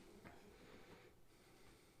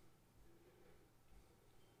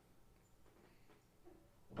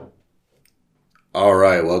All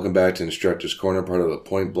right, welcome back to Instructor's Corner, part of the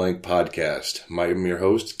Point Blank podcast. I'm your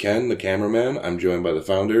host, Ken, the cameraman. I'm joined by the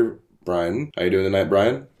founder, Brian. How you doing tonight,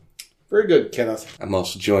 Brian? Very good, Kenneth. I'm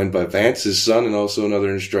also joined by Vance, his son, and also another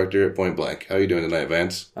instructor at Point Blank. How you doing tonight,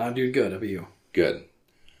 Vance? I'm doing good. How about you? Good.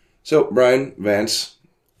 So, Brian, Vance,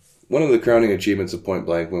 one of the crowning achievements of Point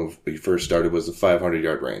Blank when we first started was the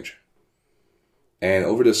 500-yard range. And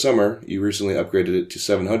over the summer, you recently upgraded it to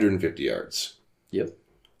 750 yards. Yep.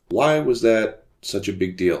 Why was that such a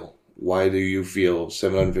big deal? Why do you feel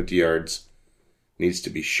 750 yards needs to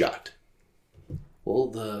be shot?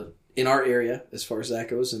 Well, in our area, as far as that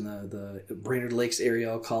goes, in the Brainerd Lakes area,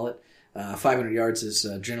 I'll call it, 500 yards is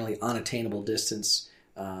generally unattainable distance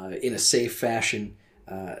in a safe fashion,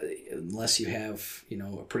 unless you have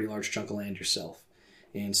a pretty large chunk of land yourself.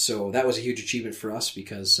 And so that was a huge achievement for us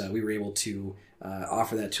because we were able to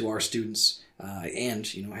offer that to our students and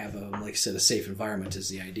have like I said, a safe environment is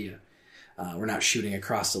the idea. We're not shooting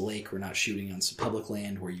across the lake. We're not shooting on some public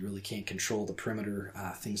land where you really can't control the perimeter,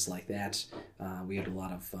 things like that. We had a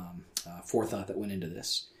lot of forethought that went into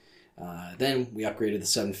this. Then we upgraded the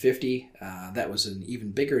 750. That was an even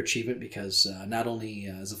bigger achievement because not only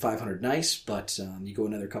is the 500 nice, but you go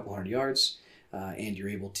another couple hundred yards and you're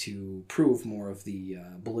able to prove more of the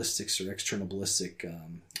ballistics or external ballistic,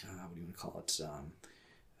 what do you want to call it,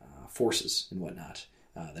 forces and whatnot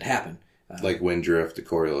that happen. Like wind drift, the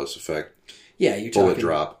Coriolis effect. Yeah, you're bullet talking,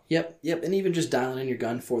 drop. Yep. And even just dialing in your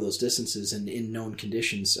gun for those distances and in known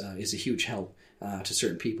conditions is a huge help to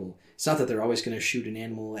certain people. It's not that they're always going to shoot an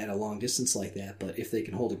animal at a long distance like that, but if they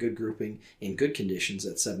can hold a good grouping in good conditions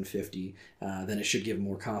at 750, then it should give them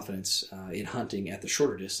more confidence in hunting at the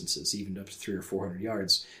shorter distances, even up to 300 or 400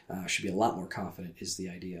 yards. Should be a lot more confident is the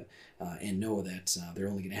idea, and know that they're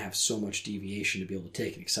only going to have so much deviation to be able to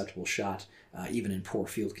take an acceptable shot. Even in poor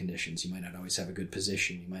field conditions, you might not always have a good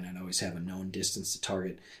position. You might not always have a known distance to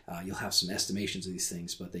target. You'll have some estimations of these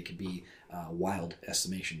things, but they can be wild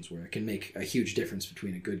estimations where it can make a huge difference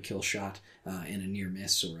between a good kill shot and a near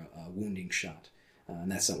miss or a wounding shot.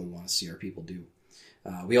 And that's something we want to see our people do.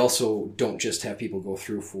 We also don't just have people go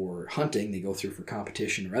through for hunting. They go through for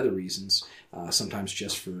competition or other reasons, sometimes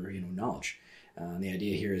just for knowledge. And the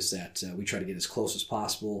idea here is that we try to get as close as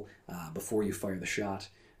possible before you fire the shot.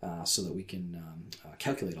 So that we can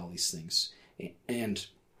calculate all these things. And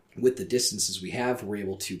with the distances we have, we're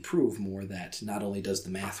able to prove more that not only does the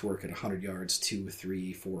math work at 100 yards, 2,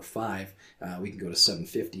 3, 4, 5, we can go to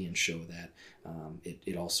 750 and show that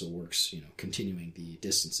it also works, continuing the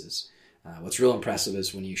distances. What's real impressive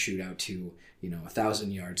is when you shoot out to,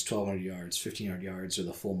 1,000 yards, 1,200 yards, 1,500 yards, or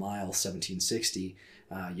the full mile, 1,760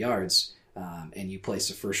 yards, and you place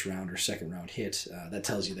a first round or second round hit, that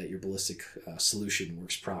tells you that your ballistic solution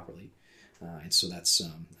works properly. And so that's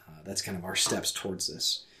kind of our steps towards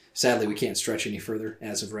this. Sadly, we can't stretch any further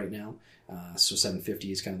as of right now. So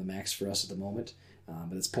 750 is kind of the max for us at the moment.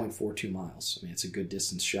 But it's 0.42 miles. I mean, it's a good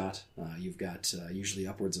distance shot. You've got usually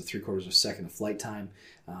upwards of 3/4 of a second of flight time,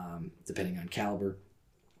 depending on caliber,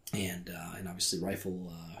 and obviously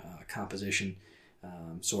rifle composition.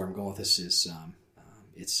 So where I'm going with this is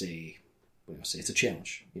it's a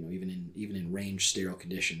challenge. Even in range sterile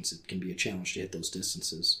conditions, it can be a challenge to hit those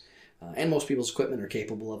distances. And most people's equipment are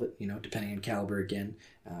capable of it. Depending on caliber, again,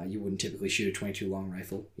 you wouldn't typically shoot a 22 long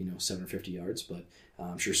rifle, 750 yards, but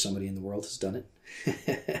I'm sure somebody in the world has done it.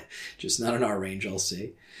 Just not in our range, I'll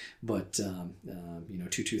say. But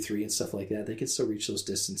 223 and stuff like that, they can still reach those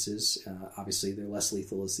distances. Obviously, they're less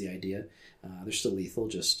lethal is the idea. They're still lethal,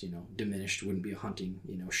 just diminished. Wouldn't be a hunting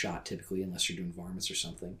shot typically unless you're doing varmints or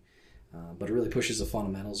something. But it really pushes the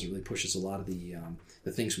fundamentals. It really pushes a lot of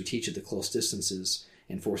the things we teach at the close distances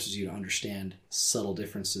and forces you to understand subtle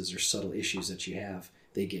differences or subtle issues that you have.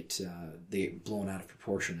 They get blown out of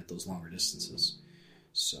proportion at those longer distances.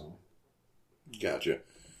 So, Gotcha.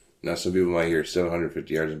 Now, some people might hear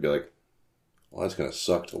 750 yards and be like, well, that's going to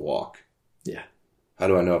suck to walk. Yeah. How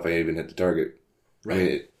do I know if I even hit the target? Right. I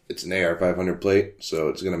mean, it's an AR-500 plate, so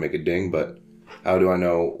it's going to make a ding, but how do I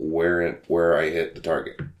know where I hit the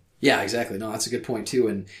target? Yeah, exactly. No, that's a good point, too.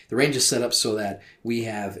 And the range is set up so that we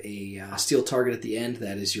have a steel target at the end.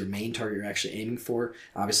 That is your main target you're actually aiming for.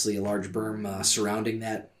 Obviously, a large berm surrounding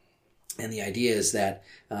that. And the idea is that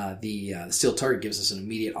the steel target gives us an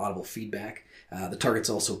immediate audible feedback. The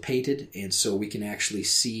target's also painted, and so we can actually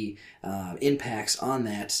see impacts on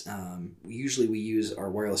that. Usually we use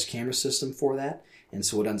our wireless camera system for that. And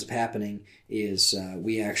so what ends up happening is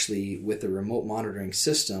we actually, with the remote monitoring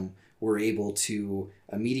system, we're able to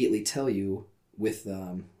immediately tell you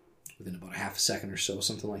within about a half a second or so,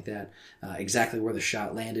 something like that, exactly where the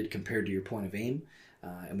shot landed compared to your point of aim.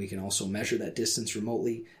 and we can also measure that distance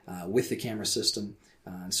remotely with the camera system.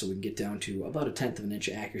 And so we can get down to about 1/10 of an inch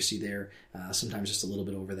of accuracy there, sometimes just a little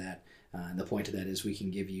bit over that. And the point of that is we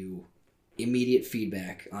can give you immediate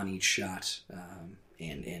feedback on each shot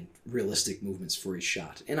and realistic movements for each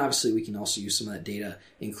shot. And obviously we can also use some of that data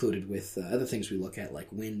included with other things we look at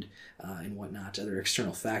like wind and whatnot, other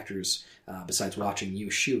external factors besides watching you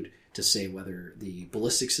shoot to say whether the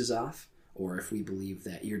ballistics is off or if we believe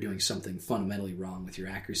that you're doing something fundamentally wrong with your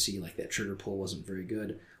accuracy, like that trigger pull wasn't very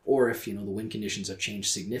good, or if the wind conditions have changed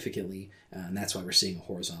significantly, and that's why we're seeing a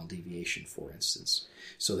horizontal deviation, for instance.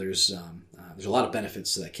 So there's a lot of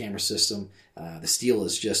benefits to that camera system. The steel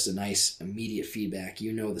is just a nice immediate feedback.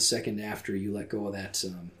 The second after you let go of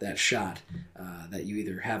that shot that you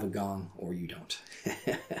either have a gong or you don't.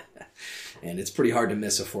 And it's pretty hard to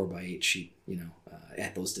miss a 4x8 sheet,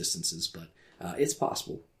 at those distances, but it's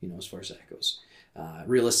possible, as far as that goes.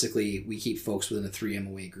 Realistically, we keep folks within a 3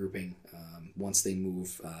 MOA grouping once they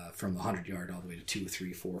move from the 100 yard all the way to 2,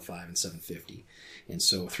 3, 4, 5, and 750. And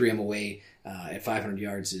so 3 MOA at 500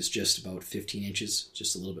 yards is just about 15 inches,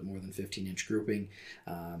 just a little bit more than 15-inch grouping.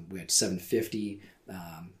 We had 750.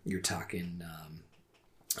 You're talking,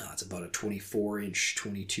 it's about a 24-inch,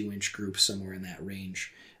 22-inch group, somewhere in that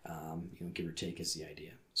range, give or take is the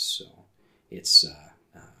idea. So it's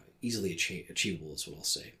easily achievable is what I'll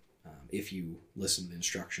say, if you listen to the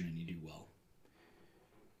instruction and you do well.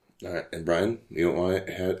 All right, and Brian, you don't want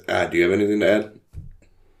to add? Do you have anything to add?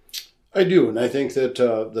 I do, and I think that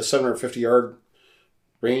the 750-yard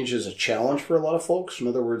range is a challenge for a lot of folks. In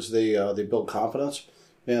other words, they build confidence.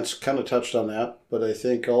 Vance kind of touched on that, but I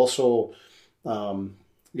think also,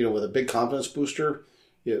 with a big confidence booster,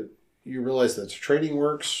 you realize that the training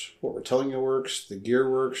works, what we're telling you works, the gear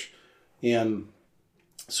works, and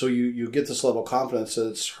so you get this level of confidence that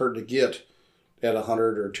it's hard to get at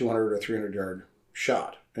 100 or 200 or 300 yard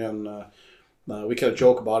shot. And we kind of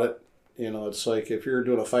joke about it. It's like if you're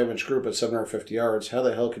doing a 5-inch group at 750 yards, how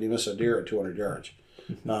the hell can you miss a deer at 200 yards?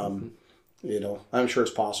 I'm sure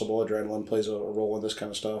it's possible. Adrenaline plays a role in this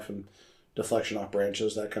kind of stuff and deflection off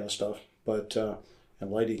branches, that kind of stuff. But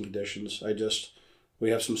and lighting conditions,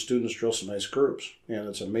 we have some students drill some nice groups, and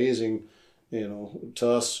it's amazing, to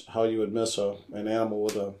us how you would miss an animal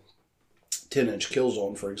with a 10-inch kill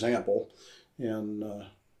zone, for example, and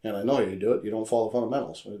I know how you do it. You don't follow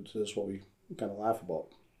fundamentals. It's what we kind of laugh about.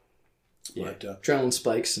 Yeah, but, adrenaline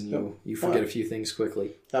spikes, and you forget a few things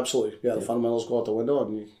quickly. Absolutely, yeah. The fundamentals go out the window,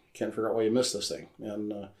 and you can't figure out why you missed this thing,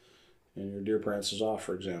 and your deer prance is off,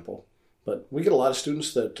 for example. But we get a lot of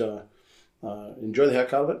students that enjoy the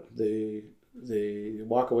heck out of it. They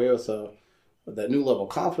walk away with that new level of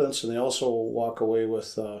confidence, and they also walk away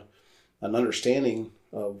with an understanding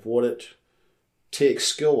of what it takes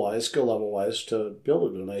skill level wise to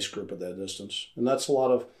build a nice group at that distance. And that's a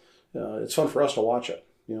lot of it's fun for us to watch it.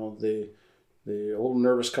 They're a little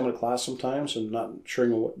nervous coming to class sometimes and not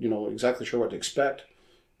sure exactly sure what to expect,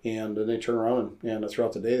 and then they turn around and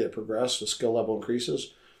throughout the day they progress, the skill level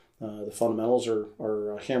increases, the fundamentals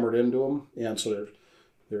are hammered into them, and so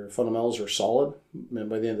their fundamentals are solid, and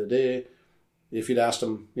by the end of the day, if you'd asked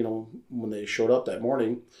them when they showed up that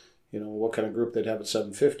morning what kind of group they'd have at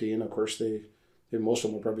 750, and of course most of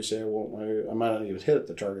them would probably say, well, I might not even hit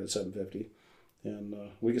the target at 750. And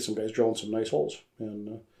we get some guys drilling some nice holes.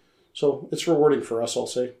 And so it's rewarding for us, I'll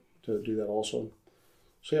say, to do that also.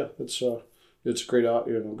 So, yeah, it's a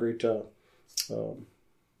great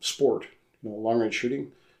sport. Long-range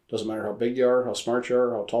shooting. Doesn't matter how big you are, how smart you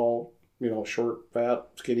are, how tall, short, fat,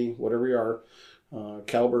 skinny, whatever you are.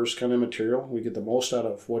 Caliber is kind of immaterial. We get the most out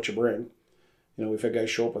of what you bring. We've had guys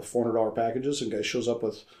show up with $400 packages, and guys shows up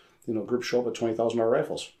with groups show up with $20,000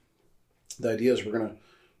 rifles. The idea is we're going to,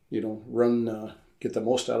 get the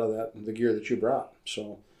most out of the gear that you brought.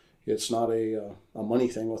 So it's not a money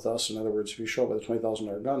thing with us. In other words, if you show up with a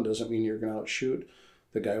 $20,000 gun, doesn't mean you're going to outshoot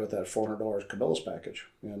the guy with that $400 Cabela's package.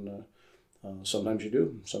 And sometimes you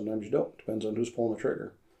do, sometimes you don't. Depends on who's pulling the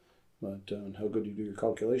trigger, but and how good you do your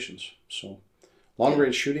calculations. So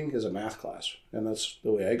long-range shooting is a math class, and that's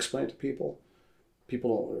the way I explain it to people.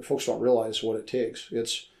 Folks don't realize what it takes.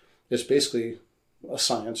 It's basically a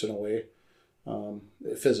science in a way.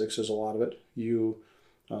 Physics is a lot of it.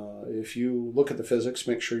 If you look at the physics,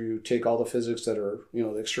 make sure you take all the physics that are,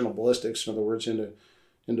 the external ballistics, in other words, into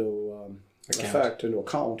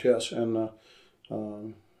account, yes. And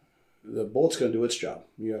the bullet's going to do its job.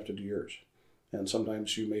 You have to do yours. And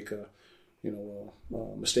sometimes you make a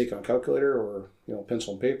mistake on a calculator or,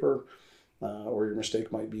 pencil and paper, or your mistake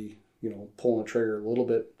might be, pulling the trigger a little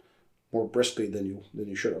bit more briskly than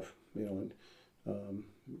you should have, and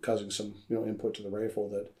causing some, input to the rifle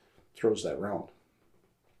that throws that round.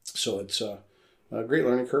 So it's a great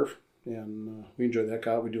learning curve, and we enjoy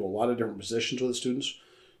that. We do a lot of different positions with the students.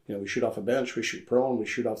 We shoot off a bench, we shoot prone, we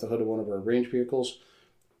shoot off the hood of one of our range vehicles.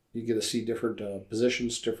 You get to see different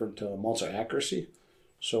positions, different amounts of accuracy.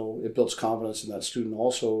 So it builds confidence in that student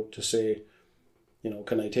also to say,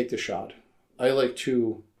 can I take the shot? I like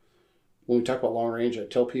to, when we talk about long range, I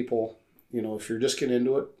tell people, if you're just getting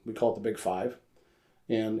into it, we call it the big 5.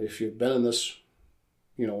 And if you've been in this,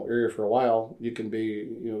 area for a while, you can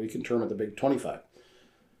term it the big 25.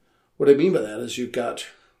 What I mean by that is you've got,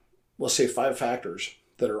 let's say, 5 factors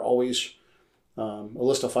that are always a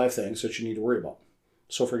list of 5 things that you need to worry about.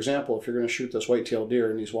 So, for example, if you're going to shoot this white-tailed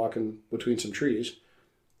deer and he's walking between some trees,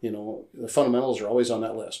 the fundamentals are always on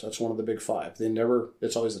that list. That's one of the big 5.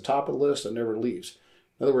 It's always the top of the list and never leaves.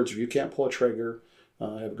 In other words, if you can't pull a trigger,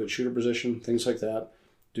 have a good shooter position, things like that,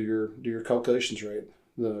 do your calculations right,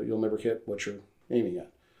 you'll never hit what you're aiming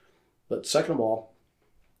at. But second of all,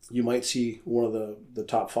 you might see one of the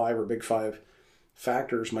top 5 or big 5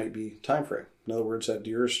 factors might be time frame. In other words, that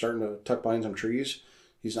deer is starting to tuck behind some trees.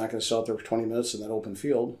 He's not going to sit out there for 20 minutes in that open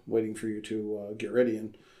field waiting for you to get ready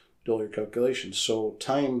and do all your calculations. So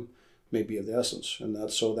time may be of the essence, and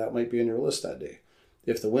that might be in your list that day.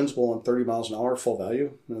 If the wind's blowing 30 miles an hour, full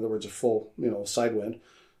value, in other words, a full side wind,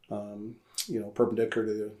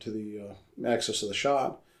 perpendicular to the axis of the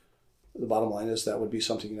shot, the bottom line is that would be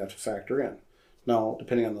something you'd have to factor in. Now,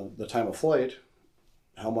 depending on the time of flight,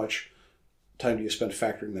 how much time do you spend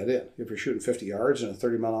factoring that in? If you're shooting 50 yards in a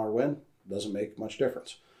 30 mile an hour wind, it doesn't make much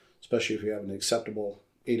difference, especially if you have an acceptable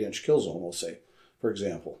 8-inch kill zone, we'll say, for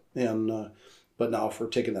example. And but now if we're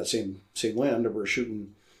taking that same wind and we're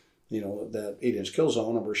shooting, that 8-inch kill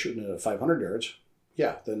zone and we're shooting it at 500 yards,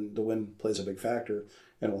 then the wind plays a big factor,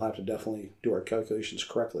 and we'll have to definitely do our calculations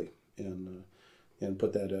correctly and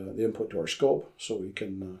put that the input to our scope so we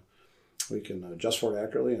can adjust for it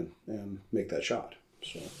accurately and make that shot.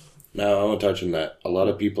 So. Now, I want to touch on that. A lot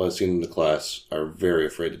of people I've seen in the class are very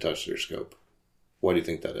afraid to touch their scope. Why do you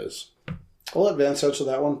think that is? I'll let Vance answer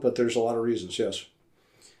that one, but there's a lot of reasons, yes.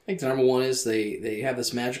 I think the number one is they have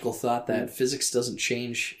this magical thought that physics doesn't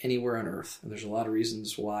change anywhere on Earth. And there's a lot of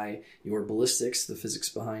reasons why your ballistics, the physics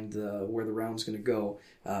behind where the round's going to go,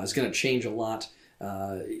 is going to change a lot.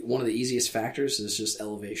 One of the easiest factors is just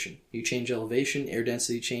elevation. You change elevation, air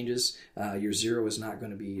density changes, your zero is not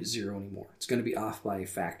going to be zero anymore. It's going to be off by a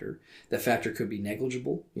factor. That factor could be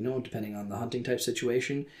negligible, depending on the hunting type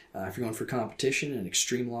situation. If you're going for competition and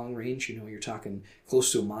extreme long range, you're talking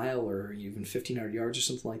close to a mile or even 1,500 yards or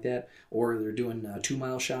something like that, or they're doing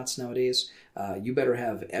 2-mile shots nowadays, you better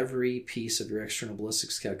have every piece of your external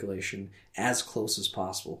ballistics calculation as close as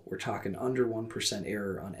possible. We're talking under 1%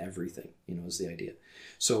 error on everything, is the idea.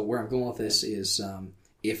 So where I'm going with this is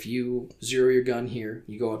if you zero your gun here,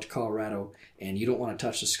 you go out to Colorado, and you don't want to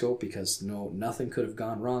touch the scope because nothing could have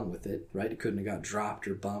gone wrong with it, right? It couldn't have got dropped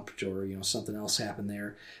or bumped or something else happened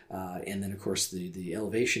there. And then, of course, the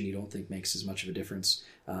elevation you don't think makes as much of a difference.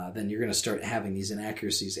 Then you're going to start having these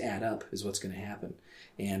inaccuracies add up is what's going to happen.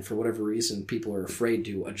 And for whatever reason, people are afraid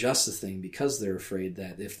to adjust the thing because they're afraid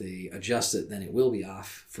that if they adjust it, then it will be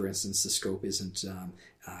off. For instance, the scope isn't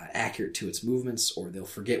accurate to its movements, or they'll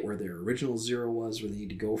forget where their original zero was, where they need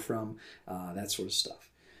to go from, that sort of stuff.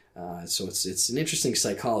 So it's an interesting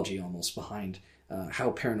psychology almost behind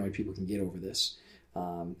how paranoid people can get over this.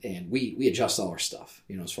 And we adjust all our stuff,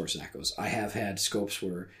 as far as that goes. I have had scopes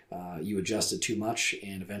where you adjust it too much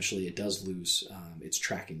and eventually it does lose its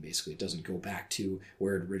tracking, basically. It doesn't go back to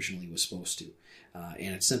where it originally was supposed to.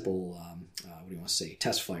 And it's simple,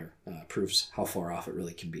 test fire proves how far off it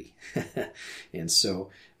really can be. And so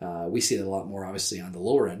we see that a lot more, obviously, on the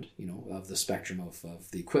lower end, of the spectrum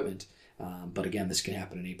of the equipment. But again, this can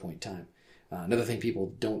happen at any point in time. Another thing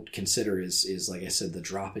people don't consider is, like I said, the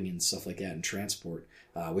dropping and stuff like that in transport.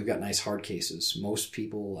 We've got nice hard cases. Most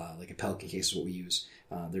people, like a Pelican case is what we use.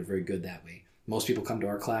 They're very good that way. Most people come to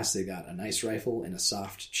our class, they've got a nice rifle and a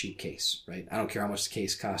soft, cheap case, right? I don't care how much the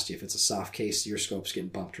case costs you. If it's a soft case, your scope's getting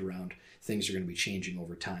bumped around. Things are going to be changing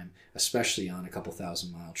over time, especially on a couple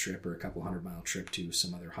 1,000-mile trip or a couple 100-mile trip to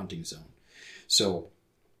some other hunting zone. So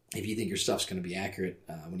if you think your stuff's going to be accurate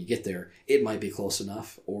when you get there, it might be close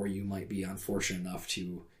enough, or you might be unfortunate enough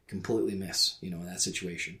to completely miss, in that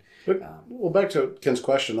situation. Well, back to Ken's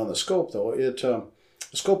question on the scope, though,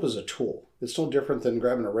 the scope is a tool. It's no different than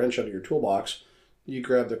grabbing a wrench out of your toolbox. You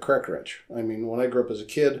grab the correct wrench. I mean, when I grew up as a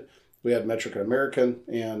kid, we had metric and American,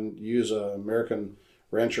 and you use an American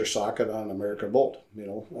wrench or socket on an American bolt.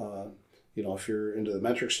 If you're into the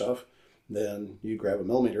metric stuff, then you grab a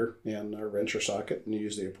millimeter and a wrench or socket and you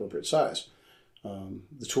use the appropriate size.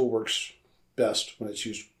 The tool works best when it's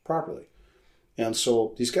used properly. And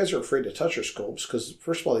so these guys are afraid to touch their scopes because,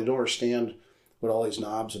 first of all, they don't understand what all these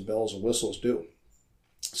knobs and bells and whistles do.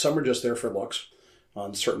 Some are just there for looks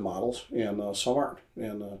on certain models, and some aren't.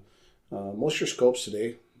 And most of your scopes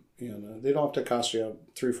today, they don't have to cost you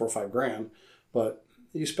 $3, $4, $5 but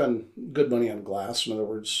you spend good money on glass. In other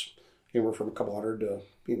words, anywhere from a couple hundred to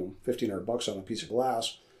 $1,500 on a piece of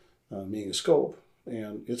glass, being a scope,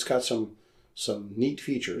 and it's got some neat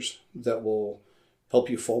features that will help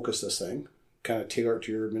you focus this thing, kind of tailor it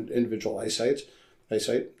to your individual eyesight.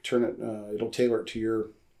 Turn it. It'll tailor it to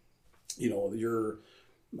your,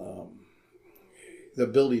 the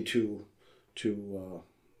ability to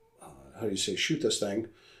how do you say, shoot this thing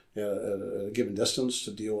at a given distance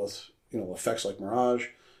to deal with effects like mirage.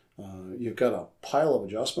 You've got a pile of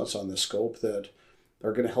adjustments on this scope that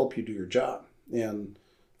are going to help you do your job. And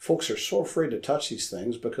folks are so afraid to touch these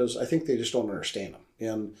things because I think they just don't understand them.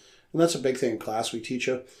 And that's a big thing in class we teach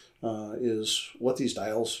you, is what these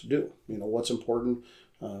dials do. What's important,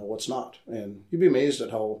 what's not. And you'd be amazed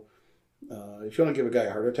at how, if you want to give a guy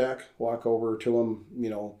a heart attack, walk over to him,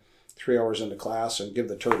 3 hours into class and give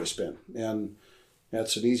the turret a spin. And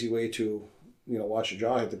that's an easy way to, watch a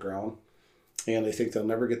jaw hit the ground. And they think they'll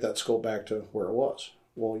never get that scope back to where it was.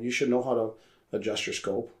 Well, you should know how to adjust your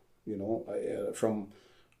scope, from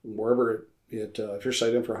wherever if you're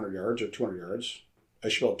sighted in for 100 yards or 200 yards, I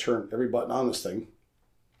should be able to turn every button on this thing.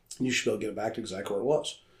 And you should be able to get it back to exactly where it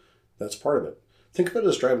was. That's part of it. Think of it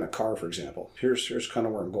as driving a car, for example. Here's kind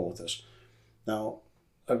of where I'm going with this. Now,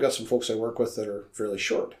 I've got some folks I work with that are fairly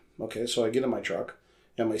short. Okay, so I get in my truck,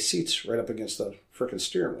 and my seat's right up against the frickin'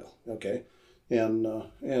 steering wheel. Okay, and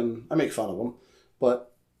I make fun of them,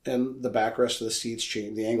 and the backrest of the seats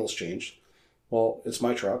change, the angles changed. Well, it's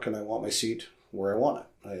my truck, and I want my seat where I want it.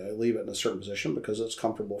 I leave it in a certain position because it's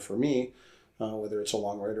comfortable for me, whether it's a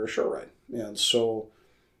long ride or a short ride. And so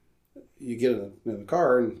you get in the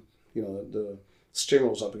car, and the steering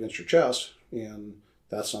wheel's up against your chest, and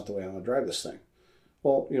that's not the way I want to drive this thing.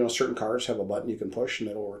 Well, certain cars have a button you can push, and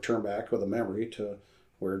it'll return back with a memory to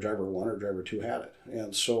where driver 1 or driver 2 had it.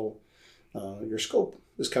 And so your scope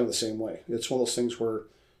is kind of the same way. It's one of those things where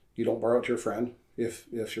you don't borrow it to your friend. If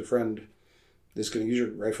your friend is going to use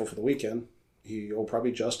your rifle for the weekend, he'll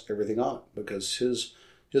probably adjust everything on it because his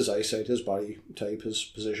eyesight, his body type, his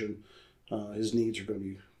position, his needs are going to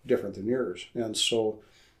be different than yours. And so,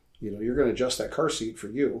 you're going to adjust that car seat for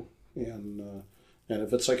you. And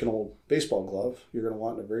if it's like an old baseball glove, you're going to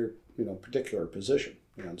want it in a very particular position.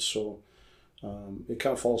 And so it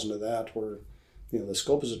kind of falls into that where the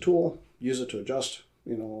scope is a tool. Use it to adjust.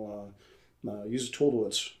 Use a tool to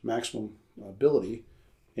its maximum ability,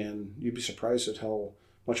 and you'd be surprised at how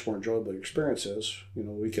much more enjoyable your experience is.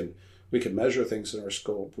 We can measure things in our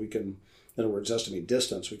scope. We can, in other words, estimate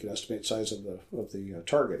distance. We can estimate size of the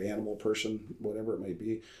target, animal, person, whatever it may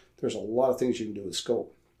be. There's a lot of things you can do with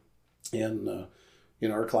scope. And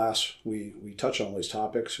in our class, we touch on all these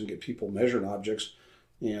topics and get people measuring objects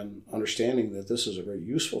and understanding that this is a very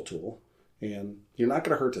useful tool. And you're not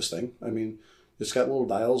going to hurt this thing. I mean, it's got little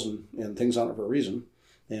dials and things on it for a reason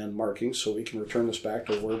and markings, so we can return this back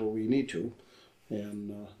to wherever we need to.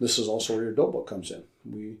 And this is also where your dope book comes in.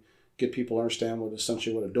 We get people to understand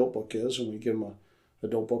essentially what a dope book is, and we give them a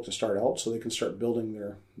dope book to start out so they can start building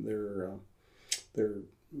their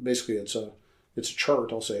basically it's a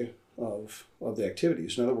chart, I'll say, of the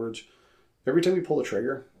activities. In other words, every time you pull the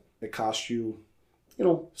trigger, it costs you,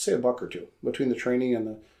 say $1 or $2 between the training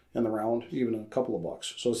and the round, even a couple of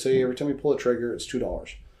bucks. So say every time you pull a trigger, it's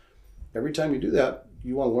 $2. Every time you do that,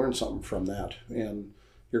 you want to learn something from that, and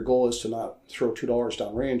your goal is to not throw $2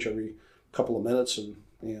 downrange every couple of minutes and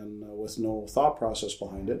with no thought process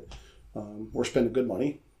behind it. We're spending good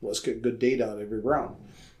money. Let's get good data out of every round.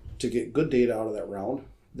 To get good data out of that round,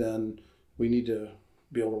 then we need to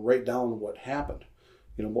be able to write down what happened.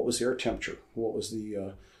 What was the air temperature? What was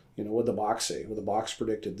the, what did the box say? Well, the box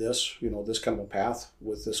predicted this, this kind of a path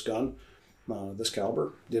with this gun, this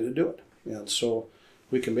caliber. Did it do it? And so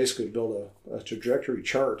we can basically build a trajectory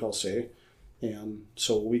chart, I'll say, and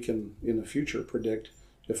so we can, in the future, predict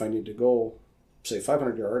if I need to go, say,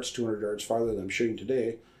 500 yards, 200 yards farther than I'm shooting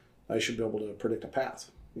today, I should be able to predict a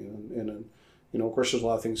path. Of course, there's a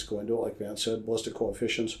lot of things that go into it, like Vance said, ballistic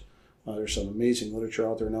coefficients. There's some amazing literature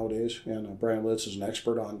out there nowadays, and Brian Litz is an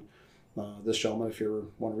expert on this gentleman. If you ever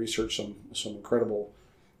want to research some incredible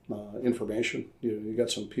information, you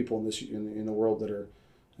got some people in the world that are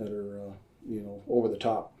over the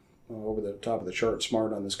top of the chart,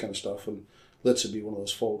 smart on this kind of stuff. And Litz would be one of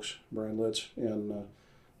those folks, Brian Litz. And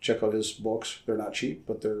check out his books. They're not cheap,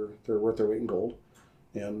 but they're worth their weight in gold.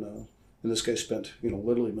 And this guy spent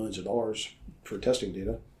literally millions of dollars for testing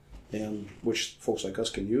data. and which folks like us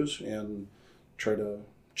can use and try to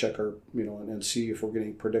check our, and see if we're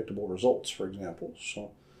getting predictable results, for example.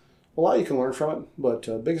 So a lot you can learn from it,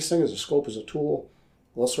 but biggest thing is a scope is a tool.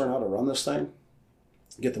 Let's learn how to run this thing,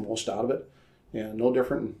 get the most out of it, and no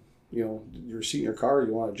different. Your seat in your car,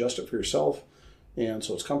 you want to adjust it for yourself, and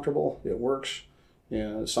so it's comfortable, it works,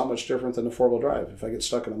 and it's not much different than a four-wheel drive. If I get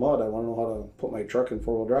stuck in the mud, I want to know how to put my truck in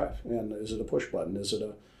four-wheel drive, and is it a push button? Is it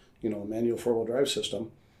a manual four-wheel drive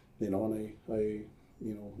system? And I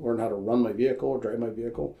learn how to run my vehicle or drive my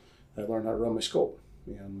vehicle. I learn how to run my scope,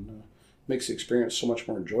 and makes the experience so much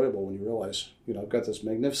more enjoyable when you realize, I've got this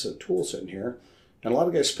magnificent tool sitting here, and a lot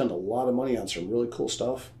of guys spend a lot of money on some really cool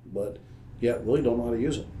stuff, but yet really don't know how to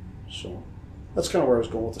use it. So that's kind of where I was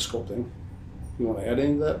going with the scope thing. You want to add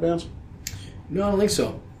anything to that, Vance? No, I don't think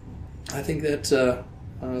so. I think that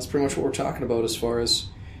that's pretty much what we're talking about as far as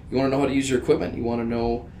you want to know how to use your equipment. You want to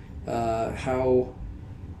know how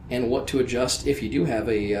and what to adjust if you do have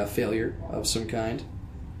a failure of some kind.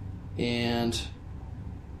 And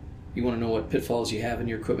you want to know what pitfalls you have in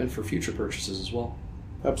your equipment for future purchases as well.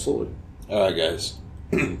 Absolutely. All right, guys.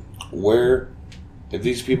 If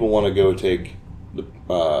these people want to go take the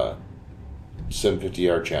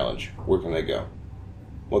 750-yard challenge, where can they go?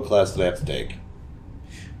 What class do they have to take?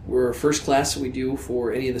 Our first class that we do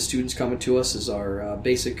for any of the students coming to us is our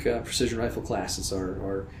basic precision rifle class. It's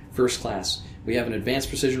our first class. We have an advanced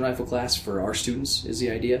precision rifle class for our students, is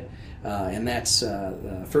the idea. And that's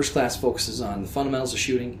first class focuses on the fundamentals of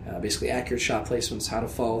shooting, basically accurate shot placements, how to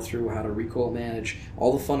follow through, how to recoil manage,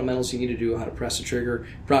 all the fundamentals you need to do, how to press the trigger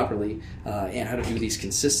properly, and how to do these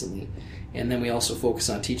consistently. And then we also focus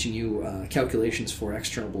on teaching you calculations for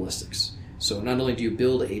external ballistics. So not only do you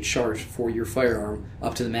build a chart for your firearm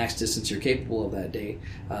up to the max distance you're capable of that day,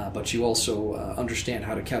 but you also understand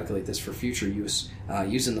how to calculate this for future use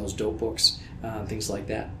using those dope books, things like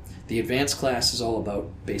that. The advanced class is all about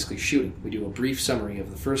basically shooting. We do a brief summary of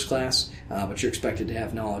the first class, but you're expected to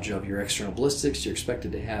have knowledge of your external ballistics. You're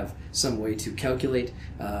expected to have some way to calculate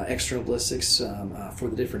external ballistics for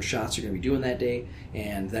the different shots you're going to be doing that day.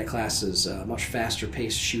 And that class is a much faster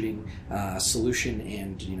paced shooting solution,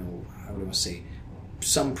 and I would say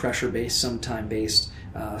some pressure based, some time based,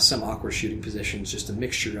 some awkward shooting positions, just a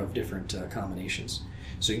mixture of different combinations.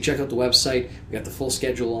 So you can check out the website. We got the full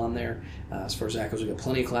schedule on there. As far as that goes, we've got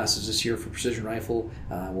plenty of classes this year for precision rifle.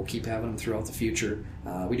 We'll keep having them throughout the future.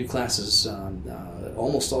 We do classes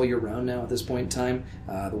almost all year round now at this point in time.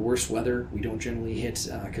 The worst weather we don't generally hit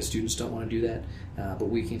because students don't want to do that. But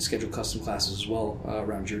we can schedule custom classes as well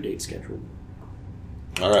around your date schedule.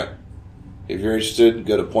 All right. If you're interested,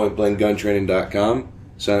 go to pointblankguntraining.com,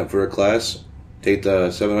 sign up for a class, take the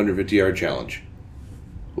 750-yard challenge.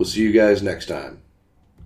 We'll see you guys next time.